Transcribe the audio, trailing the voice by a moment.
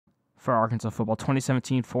for Arkansas football.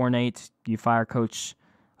 2017, 4-8. You fire Coach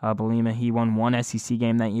Belima. He won one SEC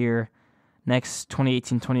game that year. Next,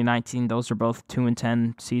 2018, 2019, those are both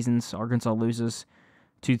 2-10 seasons. Arkansas loses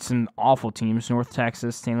to some awful teams, North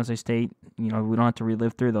Texas, San Jose State. We don't have to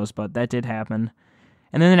relive through those, but that did happen.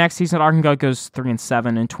 And then the next season, Arkansas goes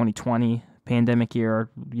 3-7 in 2020, pandemic year,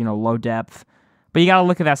 low depth. But you got to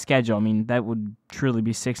look at that schedule. I mean, that would truly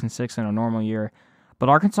be 6-6 in a normal year. But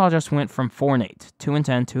Arkansas just went from 4-8,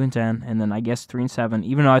 2-10, 2-10, and then I guess 3-7.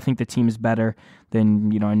 Even though I think the team is better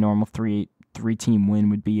than a normal 3-team win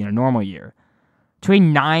would be in a normal year, to a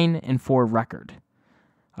 9-4 record.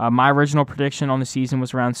 My original prediction on the season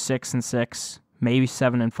was around 6-6, maybe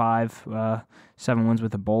 7-5, 7 wins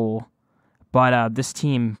with a bowl. But this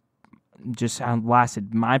team just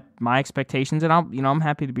outlasted my expectations, and I'm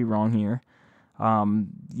happy to be wrong here.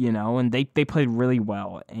 And they played really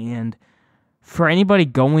well. And for anybody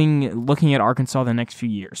looking at Arkansas the next few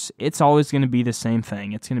years, it's always going to be the same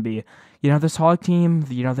thing. It's going to be, this Hog team,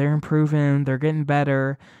 they're improving, they're getting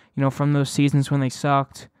better, from those seasons when they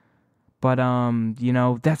sucked. But,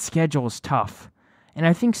 that schedule is tough. And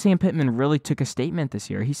I think Sam Pittman really took a statement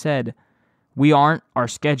this year. He said, we aren't our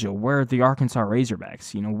schedule. We're the Arkansas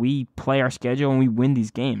Razorbacks. We play our schedule and we win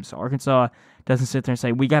these games. Arkansas doesn't sit there and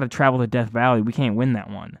say, we got to travel to Death Valley. We can't win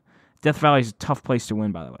that one. Death Valley is a tough place to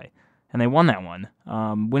win, by the way. And they won that one,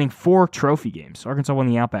 winning 4 trophy games. Arkansas won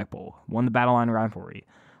the Outback Bowl, won the Battle Line rivalry,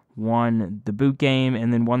 won the boot game,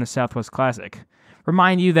 and then won the Southwest Classic.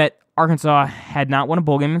 Remind you that Arkansas had not won a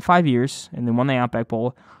bowl game in 5 years, and then won the Outback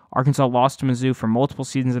Bowl. Arkansas lost to Mizzou for multiple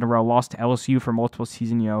seasons in a row, lost to LSU for multiple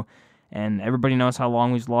seasons, and everybody knows how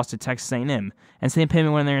long we've lost to Texas A&M. And Sam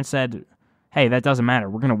Pittman went in there and said, hey, that doesn't matter.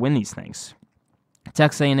 We're going to win these things.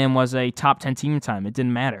 Texas A&M was a top 10 team at the time. It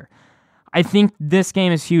didn't matter. I think this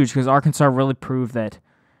game is huge because Arkansas really proved that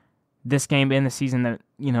this game in the season that,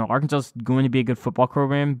 Arkansas is going to be a good football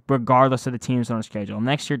program regardless of the teams on the schedule.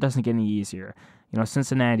 Next year it doesn't get any easier.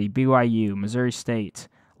 Cincinnati, BYU, Missouri State,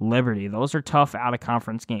 Liberty, those are tough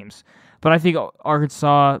out-of-conference games. But I think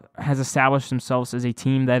Arkansas has established themselves as a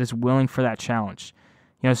team that is willing for that challenge.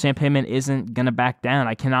 Sam Pittman isn't going to back down.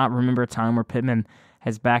 I cannot remember a time where Pittman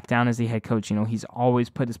has backed down as the head coach. He's always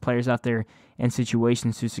put his players out there in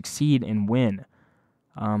situations to succeed and win.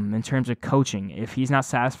 In terms of coaching, if he's not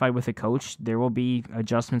satisfied with the coach, there will be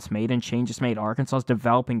adjustments made and changes made. Arkansas is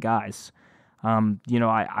developing guys.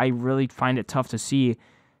 I really find it tough to see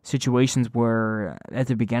situations where at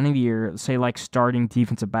the beginning of the year, say like starting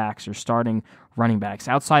defensive backs or starting running backs,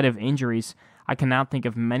 outside of injuries, I cannot think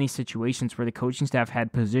of many situations where the coaching staff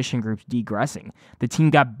had position groups degressing. The team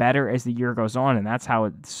got better as the year goes on, and that's how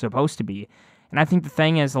it's supposed to be. And I think the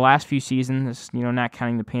thing is, the last few seasons, not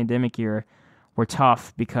counting the pandemic year, were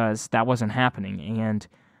tough because that wasn't happening. And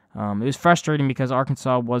it was frustrating because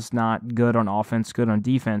Arkansas was not good on offense, good on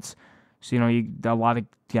defense. So, a lot of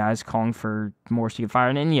guys calling for Morris to get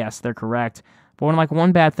fired. And yes, they're correct. But when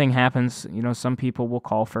one bad thing happens, some people will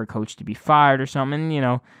call for a coach to be fired or something.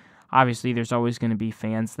 And, obviously there's always going to be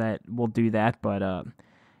fans that will do that. But,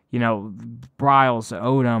 Briles,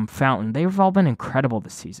 Odom, Fountain, they've all been incredible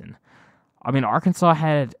this season. I mean, Arkansas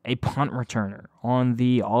had a punt returner on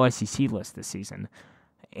the All-SEC list this season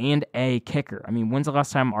and a kicker. I mean, when's the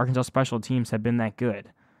last time Arkansas special teams have been that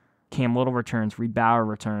good? Cam Little returns, Reed Bauer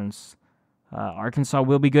returns. Arkansas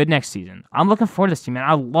will be good next season. I'm looking forward to this team, man.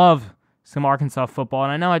 I love some Arkansas football,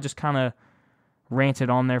 and I know I just kind of ranted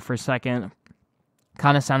on there for a second.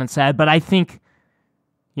 Kind of sounded sad, but I think,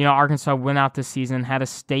 Arkansas went out this season, had a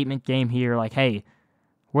statement game here, like, hey,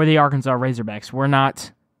 we're the Arkansas Razorbacks. We're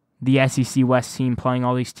not the SEC West team playing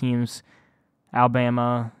all these teams,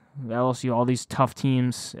 Alabama, LSU, all these tough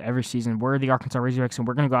teams every season. We're the Arkansas Razorbacks, and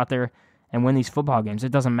we're going to go out there and win these football games.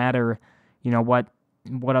 It doesn't matter,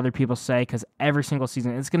 what other people say, because every single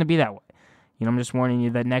season it's going to be that way. I'm just warning you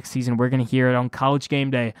that next season we're going to hear it on College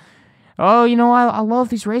Game Day. Oh, I love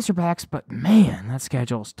these Razorbacks, but man, that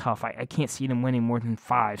schedule is tough. I can't see them winning more than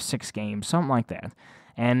 5-6 games, something like that.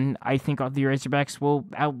 And I think the Razorbacks will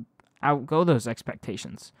outgo those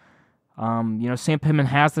expectations. Sam Pittman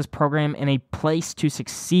has this program in a place to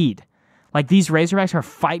succeed. Like, these Razorbacks are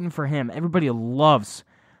fighting for him. Everybody loves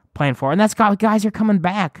playing for him. And that's got guys are coming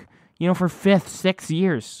back, for 5th, 6th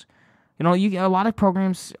years. A lot of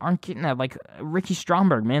programs aren't getting that. Like Ricky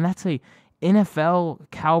Stromberg, man, that's a NFL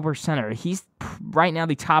caliber center. He's right now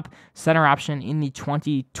the top center option in the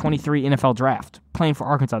 2023 NFL draft, playing for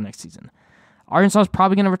Arkansas next season. Arkansas is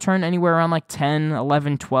probably going to return anywhere around 10,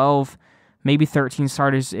 11, 12, maybe 13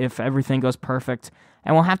 starters if everything goes perfect.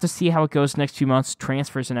 And we'll have to see how it goes next 2 months,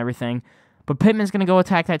 transfers and everything. But Pittman's going to go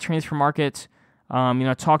attack that transfer market.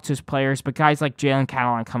 talk to his players. But guys like Jalen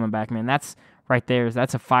Catalon coming back, man, that's right there.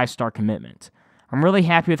 That's a 5-star commitment. I'm really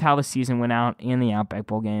happy with how the season went out in the Outback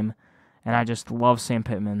Bowl game, and I just love Sam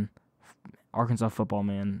Pittman, Arkansas football,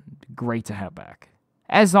 man. Great to have back.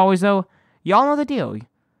 As always, though, y'all know the deal.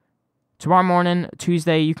 Tomorrow morning,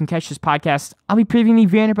 Tuesday, you can catch this podcast. I'll be previewing the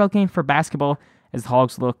Vanderbilt game for basketball as the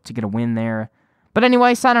Hogs look to get a win there. But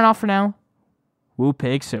anyway, signing off for now. Woo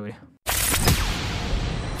pig suey.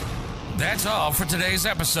 That's all for today's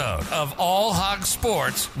episode of All Hogs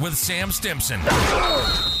Sports with Sam Stimson.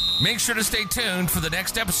 Make sure to stay tuned for the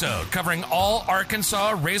next episode covering all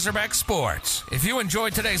Arkansas Razorback sports. If you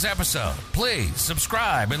enjoyed today's episode, please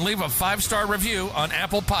subscribe and leave a 5-star review on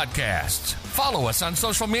Apple Podcasts. Follow us on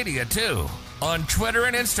social media too. On Twitter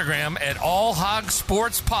and Instagram at All Hogs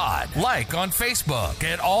Sports Pod. Like on Facebook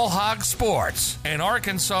at All Hogs Sports and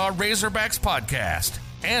Arkansas Razorbacks Podcast.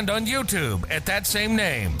 And on YouTube at that same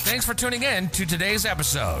name. Thanks for tuning in to today's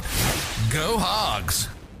episode. Go Hogs!